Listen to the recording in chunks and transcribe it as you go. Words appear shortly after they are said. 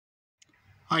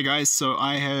Hi guys, so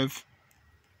I have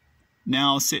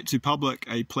now set to public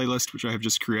a playlist which I have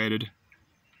just created.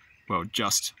 Well,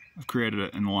 I've created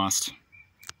it in the last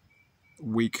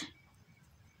week.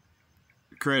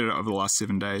 Created it over the last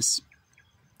 7 days.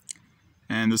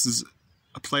 And this is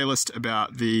a playlist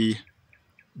about the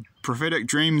prophetic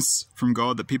dreams from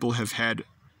God that people have had.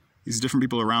 These different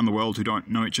people around the world who don't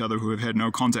know each other, who have had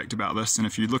no contact about this. And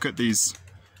if you look at these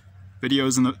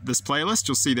videos in this playlist,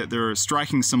 you'll see that there are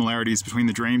striking similarities between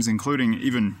the dreams, including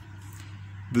even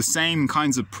the same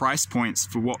kinds of price points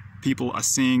for what people are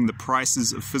seeing the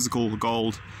prices of physical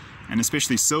gold and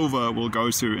especially silver will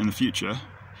go to in the future.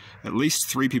 At least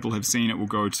 3 people have seen it will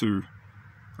go to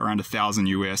around 1,000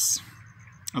 US.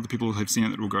 Other people have seen it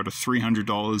that will go to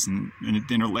 $300 and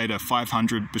then later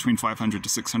between $500 to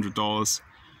 $600.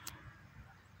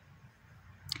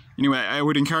 Anyway, I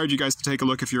would encourage you guys to take a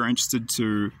look if you're interested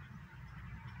to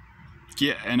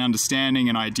get an understanding,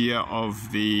 an idea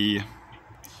of the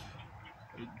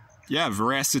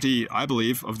veracity, I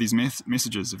believe, of these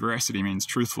messages. Veracity means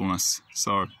truthfulness.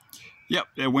 So,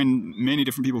 when many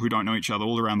different people who don't know each other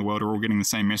all around the world are all getting the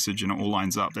same message and it all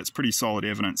lines up, that's pretty solid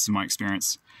evidence in my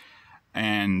experience.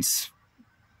 And,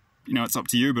 it's up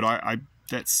to you, but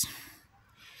that's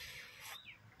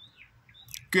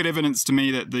good evidence to me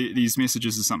that these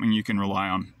messages are something you can rely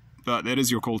on. But that is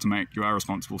your call to make. You are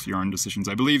responsible for your own decisions.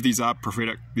 I believe these are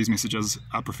prophetic. These messages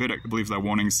are prophetic. I believe they're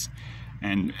warnings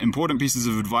and important pieces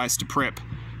of advice to prep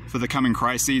for the coming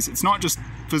crises. It's not just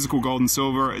physical gold and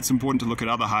silver. It's important to look at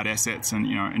other hard assets, and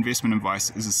investment advice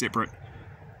is a separate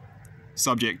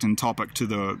subject and topic to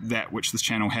that which this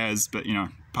channel has. But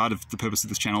part of the purpose of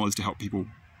this channel is to help people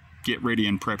get ready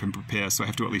and prep and prepare. So I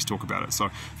have to at least talk about it. So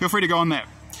feel free to go on that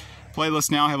playlist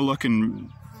now, have a look,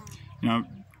 and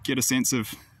get a sense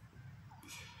of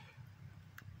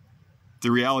the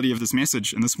reality of this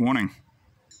message and this warning.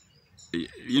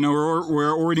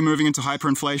 We're already moving into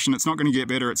hyperinflation. It's not going to get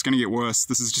better, it's going to get worse.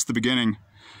 This is just the beginning.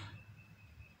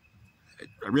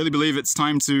 I really believe it's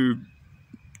time to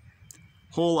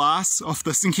haul ass off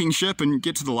the sinking ship and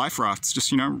get to the life rafts.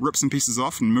 Just, rip some pieces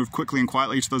off and move quickly and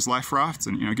quietly to those life rafts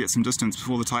and, get some distance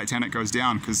before the Titanic goes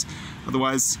down, because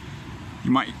otherwise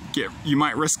you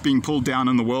might risk being pulled down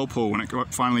in the whirlpool when it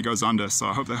finally goes under. So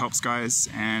I hope that helps, guys,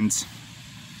 and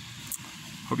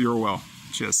hope you're all well.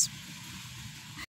 Cheers.